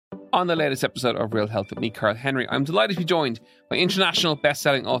On the latest episode of Real Health with me, Carl Henry, I'm delighted to be joined by international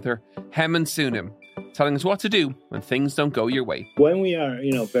best-selling author Hemant Sunim, telling us what to do when things don't go your way. When we are,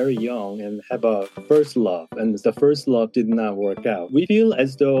 very young and have a first love, and the first love did not work out, we feel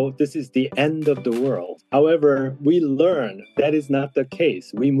as though this is the end of the world. However, we learn that is not the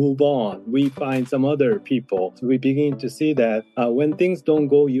case. We move on. We find some other people. So we begin to see that when things don't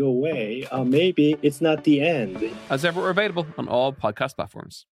go your way, maybe it's not the end. As ever, we're available on all podcast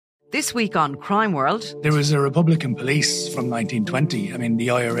platforms. This week on Crime World. There was a Republican police from 1920. I mean, the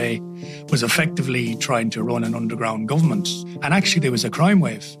IRA was effectively trying to run an underground government. And actually, there was a crime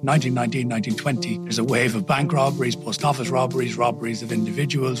wave. 1919, 1920. There's a wave of bank robberies, post office robberies, robberies of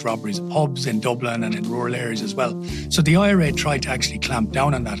individuals, robberies of pubs in Dublin and in rural areas as well. So the IRA tried to actually clamp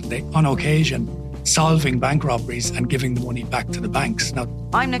down on that. They, on occasion, solving bank robberies and giving the money back to the banks. Now,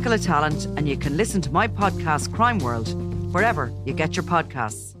 I'm Nicola Tallant, and you can listen to my podcast, Crime World, wherever you get your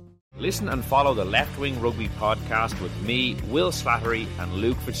podcasts. Listen and follow the Left Wing Rugby podcast with me, Will Slattery and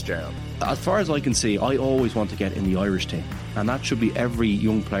Luke Fitzgerald. As far as I can see, I always want to get in the Irish team. And that should be every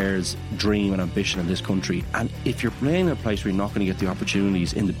young player's dream and ambition in this country. And if you're playing in a place where you're not going to get the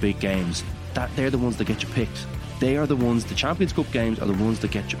opportunities in the big games, they're the ones that get you picked. They are the ones, the Champions Cup games are the ones that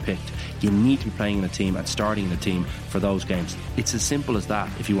get you picked. You need to be playing in a team and starting in a team for those games. It's as simple as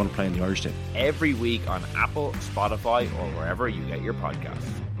that if you want to play in the Irish team. Every week on Apple, Spotify or wherever you get your podcasts.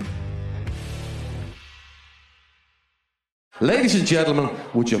 Ladies and gentlemen,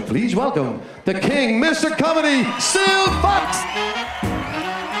 would you please welcome the King, Mr. Comedy, Sil Fox!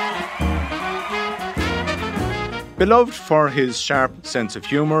 Beloved for his sharp sense of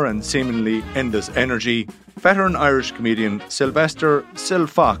humour and seemingly endless energy, veteran Irish comedian Sylvester Sil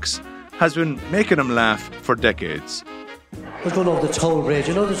Fox has been making him laugh for decades. I was going over the toll bridge,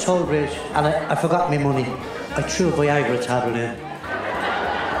 the toll bridge, and I forgot my money. I threw a Viagra tablet in.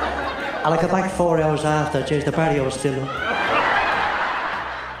 And I got back 4 hours after, the barrier was still up.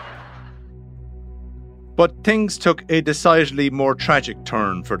 But things took a decidedly more tragic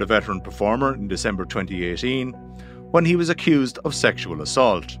turn for the veteran performer in December 2018 when he was accused of sexual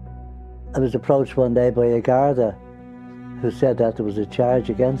assault. I was approached one day by a Garda who said that there was a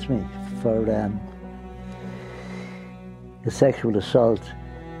charge against me for a sexual assault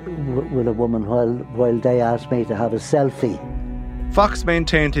with a woman while they asked me to have a selfie. Fox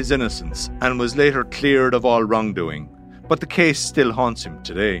maintained his innocence and was later cleared of all wrongdoing, but the case still haunts him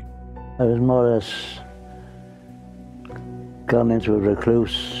today. I was more or less gone into a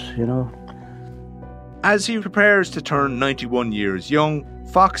recluse, As he prepares to turn 91 years young,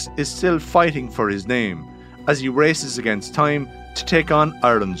 Fox is still fighting for his name as he races against time to take on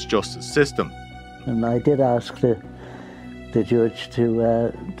Ireland's justice system. And I did ask the judge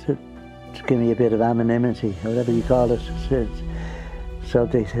to give me a bit of anonymity, whatever you call it. So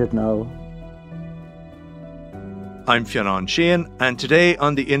they said no. I'm Fionn Sheehan, and today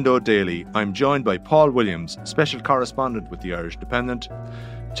on the Indo Daily, I'm joined by Paul Williams, special correspondent with the Irish Independent,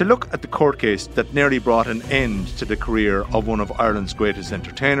 to look at the court case that nearly brought an end to the career of one of Ireland's greatest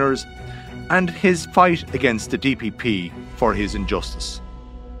entertainers and his fight against the DPP for his injustice.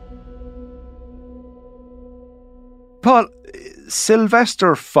 Paul,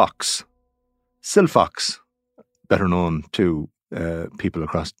 Sylvester Fox, Sil Fox, better known to people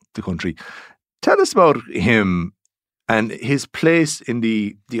across the country, tell us about him and his place in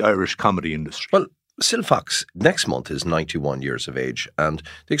the Irish comedy industry. Well, Sil Fox next month is 91 years of age, and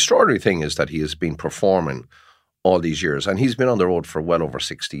the extraordinary thing is that he has been performing all these years, and he's been on the road for well over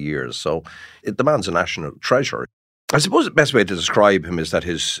 60 years, so the man's a national treasure. I suppose the best way to describe him is that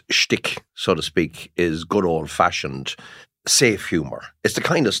his shtick, so to speak, is good old-fashioned safe humour. It's the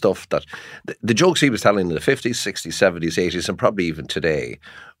kind of stuff that the jokes he was telling in the 50s, 60s, 70s, 80s, and probably even today,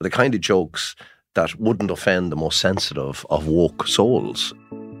 are the kind of jokes that wouldn't offend the most sensitive of woke souls.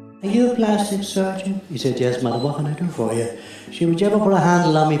 Are you a plastic surgeon? He said, yes, madam, what can I do for you? She would you ever put a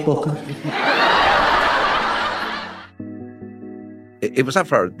handle on me bucket? It was that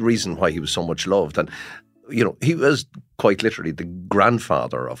for a reason why he was so much loved. And, he was quite literally the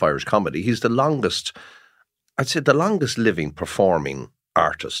grandfather of Irish comedy. He's the longest living performing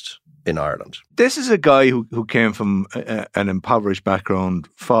artist in Ireland. This is a guy who came from an impoverished background.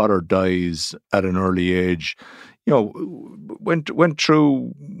 Father dies at an early age. Went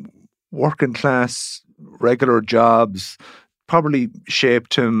through working class, regular jobs, probably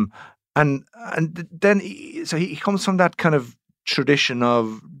shaped him. And then he comes from that kind of tradition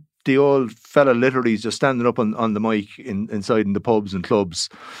of the old fella literally just standing up on the mic inside in the pubs and clubs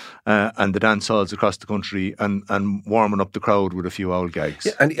and the dance halls across the country and warming up the crowd with a few old gags.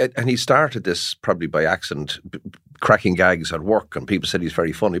 Yeah, and he started this probably by accident cracking gags at work, and people said he's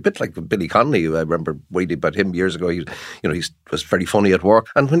very funny. A bit like Billy Connolly. I remember reading about him years ago. He was very funny at work.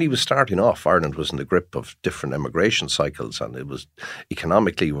 And when he was starting off, Ireland was in the grip of different immigration cycles, and it was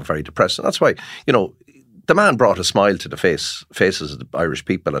economically were very depressed. And that's why, the man brought a smile to the faces of the Irish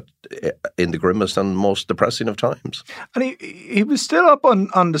people in the grimmest and most depressing of times. And he was still up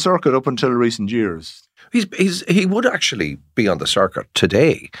on the circuit up until recent years. He would actually be on the circuit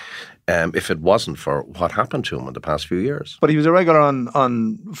today if it wasn't for what happened to him in the past few years. But he was a regular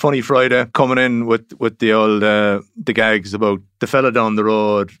on Funny Friday, coming in with the old the gags about the fella down the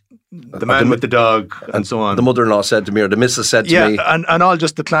road, the man with the dog, and so on. The mother-in-law said to me, or the missus said to me. Yeah, and all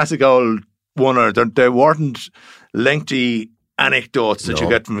just the classic old one. They weren't lengthy anecdotes that you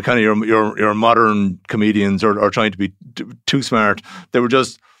get from kind of your modern comedians or trying to be too smart. They were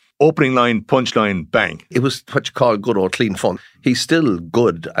just opening line, punchline, bang. It was what you call good old clean fun. He's still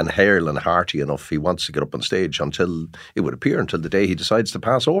good and hale and hearty enough. He wants to get up on stage until it would appear, until the day he decides to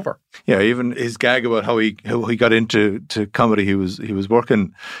pass over. Yeah, even his gag about how he got into comedy. He was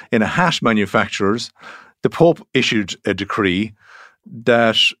working in a hat manufacturer's. The Pope issued a decree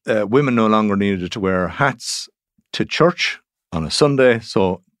that women no longer needed to wear hats to church on a Sunday.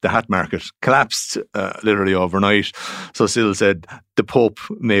 So the hat market collapsed literally overnight. So Sil said, the Pope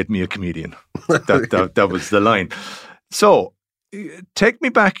made me a comedian. That was the line. So take me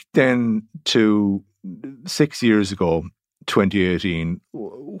back then to 6 years ago, 2018.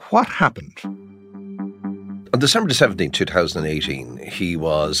 What happened? On December 17, 2018, he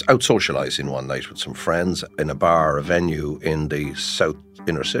was out socialising one night with some friends in a bar, a venue in the south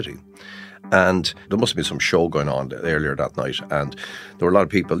inner city. And there must have been some show going on earlier that night. And there were a lot of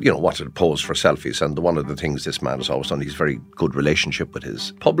people, wanted to pose for selfies. And one of the things this man has always done, he's very good relationship with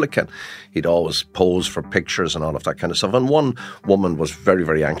his public. And he'd always pose for pictures and all of that kind of stuff. And one woman was very,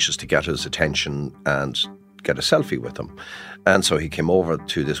 very anxious to get his attention and get a selfie with him. And so he came over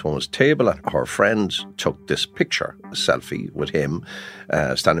to this woman's table, and her friend took this picture, a selfie with him,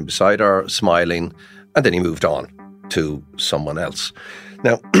 standing beside her, smiling. And then he moved on to someone else.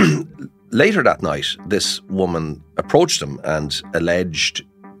 Now, later that night, this woman approached him and alleged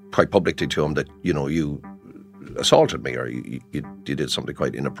quite publicly to him that, you assaulted me, or you did something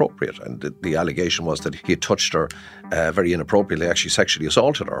quite inappropriate. And the allegation was that he had touched her very inappropriately, actually sexually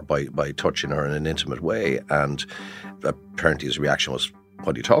assaulted her by touching her in an intimate way. And apparently his reaction was,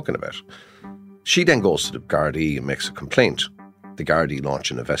 what are you talking about? She then goes to the Gardaí and makes a complaint. The Gardaí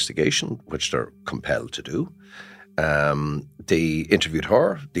launch an investigation, which they're compelled to do. They interviewed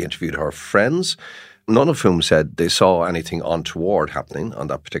her friends, none of whom said they saw anything untoward happening on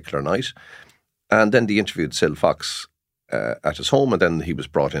that particular night. And then they interviewed Sil Fox at his home, and then he was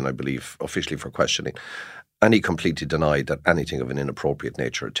brought in, I believe, officially for questioning. And he completely denied that anything of an inappropriate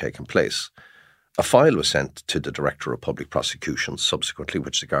nature had taken place. A file was sent to the Director of Public Prosecutions subsequently,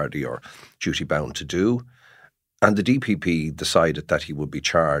 which the Gardaí are duty-bound to do. And the DPP decided that he would be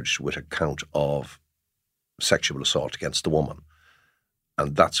charged with a count of sexual assault against the woman.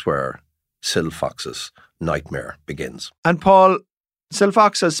 And that's where Sil Fox's nightmare begins. And Paul, Sil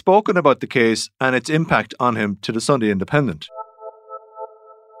Fox has spoken about the case and its impact on him to the Sunday Independent.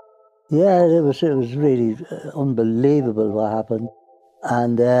 Yeah, it was really unbelievable what happened.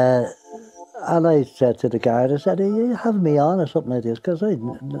 And I said to the guard, I said, you have me on or something like this, because I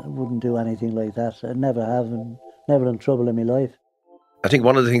wouldn't do anything like that. I never have, and never in trouble in my life. I think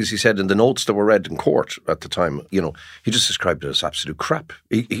one of the things he said in the notes that were read in court at the time, he just described it as absolute crap.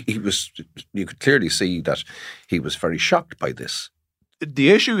 He was, you could clearly see that he was very shocked by this.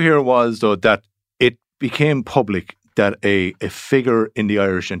 The issue here was, though, that it became public that a figure in the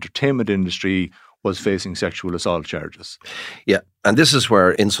Irish entertainment industry was facing sexual assault charges. Yeah, and this is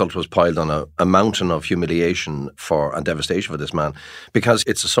where insult was piled on a mountain of humiliation and devastation for this man, because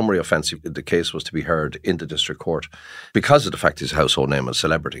it's a summary offence. The case was to be heard in the district court because of the fact he's a household name and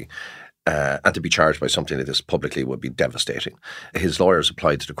celebrity. And to be charged by something like this publicly would be devastating. His lawyers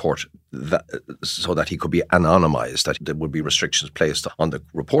applied to the court so that he could be anonymised, that there would be restrictions placed on the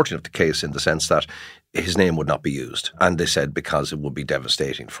reporting of the case in the sense that his name would not be used. And they said because it would be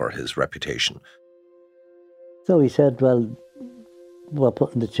devastating for his reputation. So he said, well, we're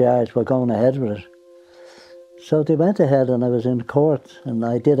putting the charge, we're going ahead with it. So they went ahead, and I was in court, and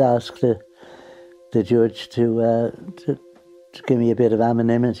I did ask the judge to give me a bit of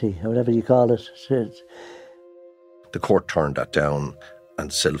anonymity, or whatever you call it. The court turned that down,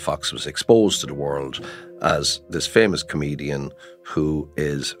 and Sil Fox was exposed to the world as this famous comedian who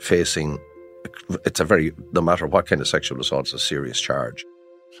is facing, no matter what kind of sexual assault, it's a serious charge.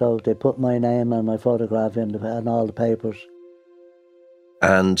 So they put my name and my photograph in all the papers.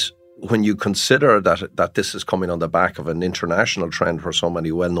 And when you consider that this is coming on the back of an international trend where so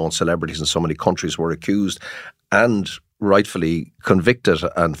many well-known celebrities in so many countries were accused and rightfully convicted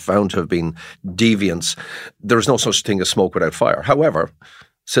and found to have been deviants, there is no such thing as smoke without fire. However,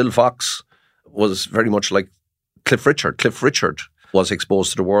 Sil Fox was very much like Cliff Richard. Cliff Richard was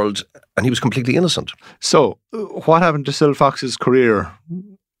exposed to the world and he was completely innocent. So what happened to Sil Fox's career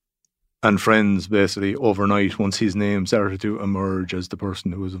and friends basically overnight once his name started to emerge as the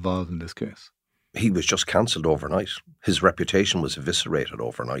person who was involved in this case? He was just cancelled overnight. His reputation was eviscerated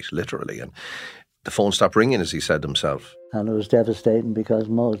overnight, literally. And the phone stopped ringing, as he said himself. And it was devastating because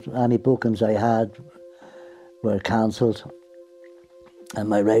any bookings I had were cancelled. And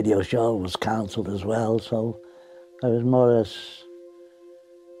my radio show was cancelled as well. So I was more or less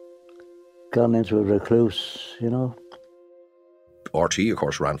gone into a recluse, you know. RT, of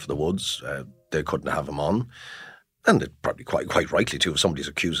course, ran for the woods. They couldn't have him on. And it probably quite rightly too, if somebody's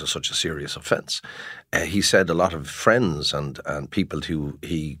accused of such a serious offence. He said a lot of friends and people who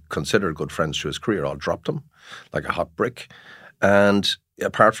he considered good friends through his career all dropped him like a hot brick. And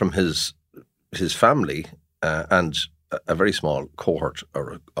apart from his family and a very small cohort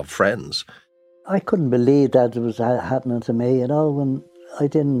of friends. I couldn't believe that it was happening to me, you know, when I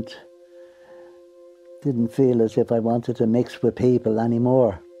didn't feel as if I wanted to mix with people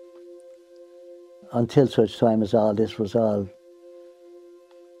anymore until such time as all this was all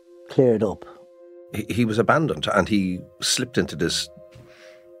cleared up. He was abandoned and he slipped into this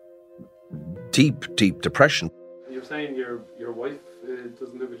deep depression. You're saying your wife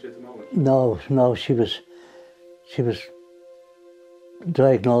doesn't live with you at the moment? No, she was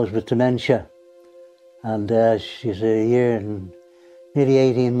diagnosed with dementia, and she's a year and nearly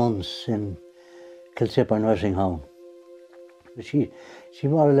 18 months in Kilsipper nursing home. She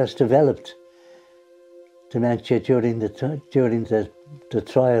more or less developed dementia during the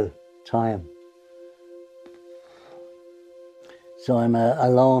trial time. So I'm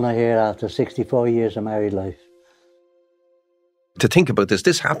alone here after 64 years of married life. To think about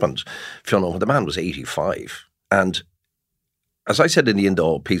this happened, Fiona, when the man was 85. And as I said in the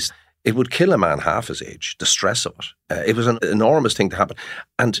Indo piece, it would kill a man half his age, the stress of it. It was an enormous thing to happen.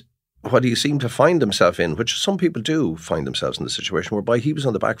 And what he seemed to find himself in, which some people do find themselves in the situation whereby he was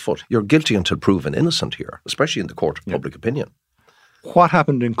on the back foot. You're guilty until proven innocent here, especially in the court of public opinion. What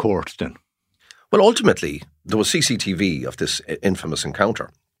happened in court then? Well, ultimately, there was CCTV of this infamous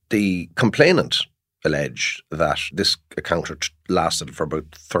encounter. The complainant alleged that this encounter lasted for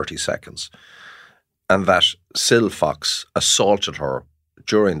about 30 seconds and that Sil Fox assaulted her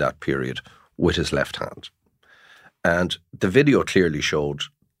during that period with his left hand. And the video clearly showed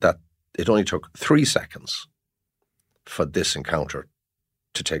that it only took 3 seconds for this encounter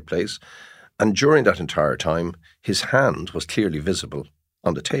to take place. And during that entire time, his hand was clearly visible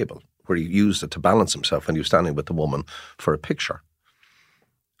on the table, where he used it to balance himself when he was standing with the woman for a picture.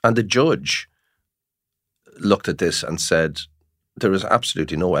 And the judge looked at this and said, there is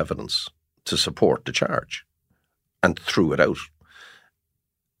absolutely no evidence to support the charge, and threw it out.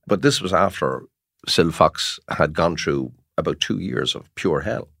 But this was after Sil Fox had gone through about 2 years of pure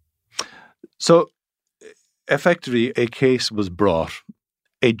hell. So, effectively, a case was brought.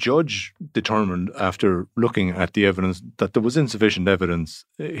 A judge determined, after looking at the evidence, that there was insufficient evidence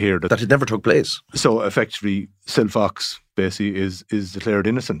here. That it never took place. So, effectively, Sil Fox basically is declared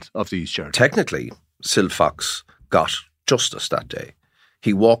innocent of these charges. Technically, Sil Fox got justice that day.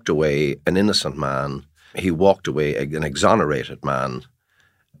 He walked away an innocent man. He walked away an exonerated man.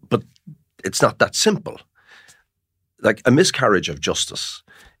 But it's not that simple. Like, a miscarriage of justice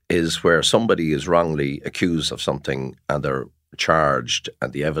is where somebody is wrongly accused of something and they're charged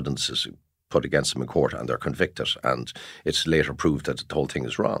and the evidence is put against them in court and they're convicted and it's later proved that the whole thing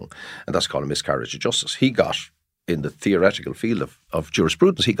is wrong. And that's called a miscarriage of justice. He got, in the theoretical field of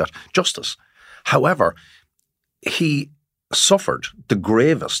jurisprudence, he got justice. However, he suffered the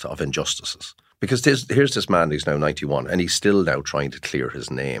gravest of injustices because here's this man, he's now 91 and he's still now trying to clear his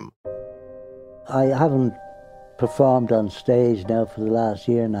name. I haven't performed on stage now for the last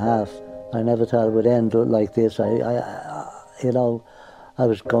year and a half. I never thought it would end like this. I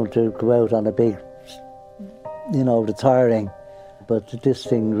was going to go out on a big, retiring, but this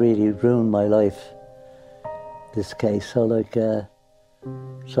thing really ruined my life, this case. So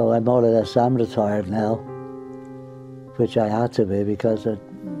so I more or less am retired now, which I had to be because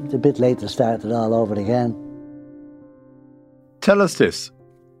it's a bit late to start it all over again. Tell us this.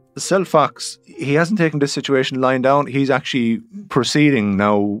 Sil Fox, he hasn't taken this situation lying down. He's actually proceeding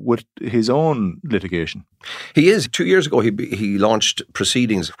now with his own litigation. He is. 2 years ago, he launched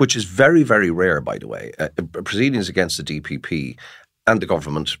proceedings, which is very, very rare, by the way, proceedings against the DPP. and the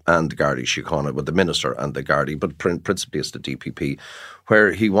government and the Gardaí Síochána, with the minister and the Gardaí, but principally it's the DPP,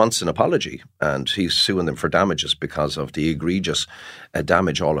 where he wants an apology and he's suing them for damages because of the egregious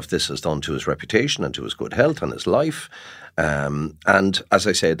damage all of this has done to his reputation and to his good health and his life. And as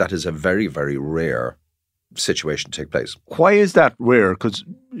I say, that is a very, very rare situation to take place. Why is that rare? Because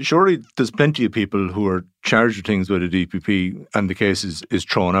surely there's plenty of people who are charged with things with the DPP and the case is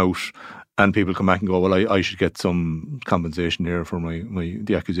thrown out and people come back and go, well, I should get some compensation here for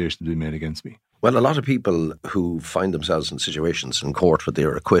the accusations being made against me. Well, a lot of people who find themselves in situations in court where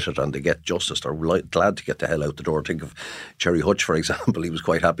they're acquitted and they get justice are glad to get the hell out the door. Think of Jerry Hutch, for example. He was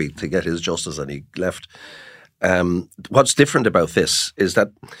quite happy to get his justice and he left. What's different about this is that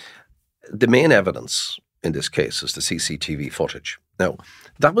the main evidence in this case is the CCTV footage. Now,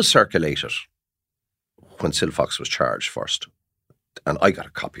 that was circulated when Sil Fox was charged first. And I got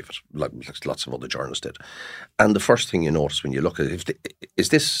a copy of it, like lots of other journalists did. And the first thing you notice when you look at it, is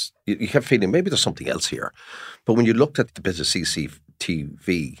this, you have a feeling maybe there's something else here. But when you looked at the bit of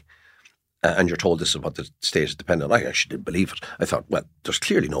CCTV and you're told this is what the state is dependent on, I actually didn't believe it. I thought, well, there's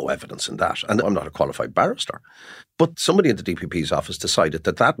clearly no evidence in that. And I'm not a qualified barrister. But somebody in the DPP's office decided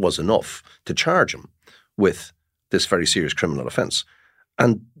that that was enough to charge him with this very serious criminal offence.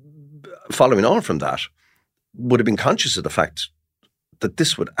 And following on from that, would have been conscious of the fact that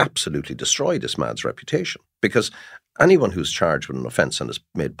this would absolutely destroy this man's reputation, because anyone who's charged with an offence and is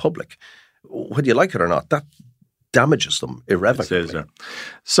made public, whether you like it or not, that damages them irrevocably.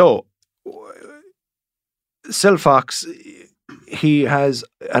 So, Sil Fox, he has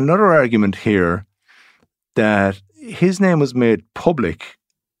another argument here that his name was made public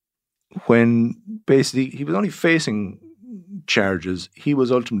when basically he was only facing charges. He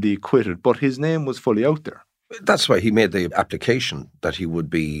was ultimately acquitted, but his name was fully out there. That's why he made the application that he would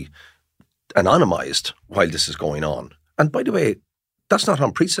be anonymised while this is going on. And by the way, that's not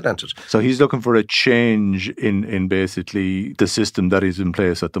unprecedented. So he's looking for a change in basically the system that is in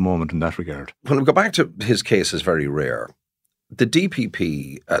place at the moment in that regard. When we go back to his case, is very rare. The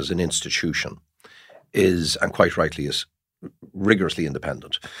DPP as an institution is, and quite rightly, is rigorously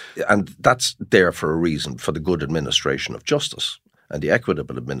independent. And that's there for a reason, for the good administration of justice and the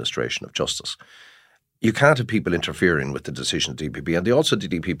equitable administration of justice. You can't have people interfering with the decision of the DPP. And the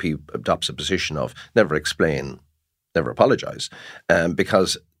DPP adopts a position of never explain, never apologise,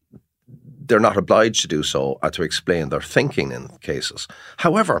 because they're not obliged to do so or to explain their thinking in cases.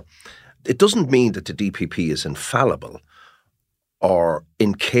 However, it doesn't mean that the DPP is infallible or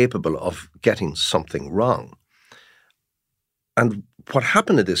incapable of getting something wrong. And what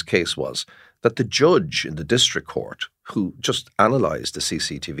happened in this case was that the judge in the district court, who just analysed the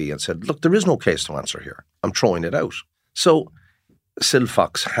CCTV and said, look, there is no case to answer here. I'm throwing it out. So Sil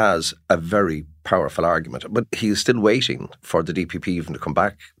Fox has a very powerful argument, but he is still waiting for the DPP even to come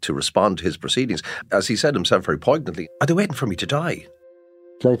back to respond to his proceedings. As he said himself very poignantly, are they waiting for me to die?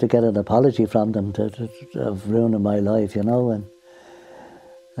 I'd like to get an apology from them of ruining my life, you know,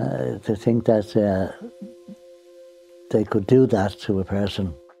 and to think that they could do that to a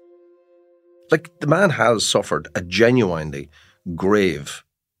person. Like, the man has suffered a genuinely grave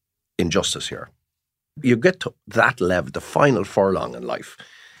injustice here. You get to that level, the final furlong in life,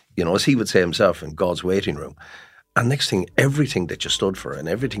 you know, as he would say himself, in God's waiting room. And next thing, everything that you stood for and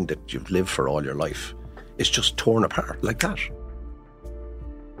everything that you've lived for all your life is just torn apart like that.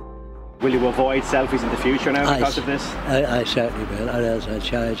 Will you avoid selfies in the future now because of this? I certainly will. I'll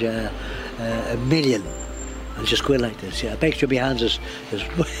charge $1 million. I'll just go in like this, yeah. Make sure my hands is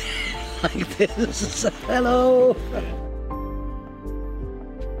like this. Hello.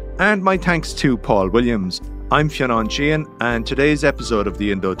 And my thanks to Paul Williams. I'm Fionn Sheehan, and today's episode of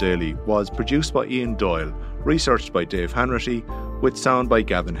the Indo Daily was produced by Ian Doyle, researched by Dave Hanratty, with sound by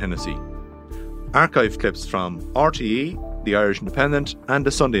Gavin Hennessy. Archive clips from RTE, The Irish Independent, and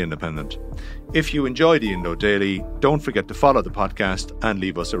The Sunday Independent. If you enjoy the Indo Daily, don't forget to follow the podcast and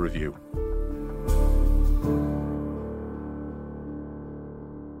leave us a review.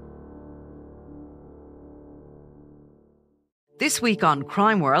 This week on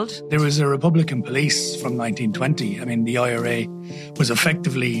Crime World. There was a Republican police from 1920. I mean, the IRA was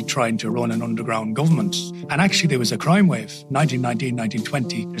effectively trying to run an underground government. And actually, there was a crime wave. 1919,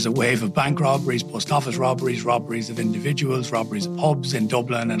 1920, there's a wave of bank robberies, post office robberies, robberies of individuals, robberies of pubs in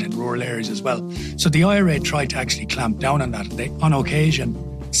Dublin and in rural areas as well. So the IRA tried to actually clamp down on that. They, on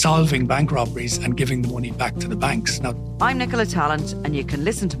occasion, solving bank robberies and giving the money back to the banks. Now, I'm Nicola Tallant, and you can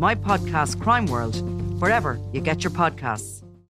listen to my podcast, Crime World, wherever you get your podcasts.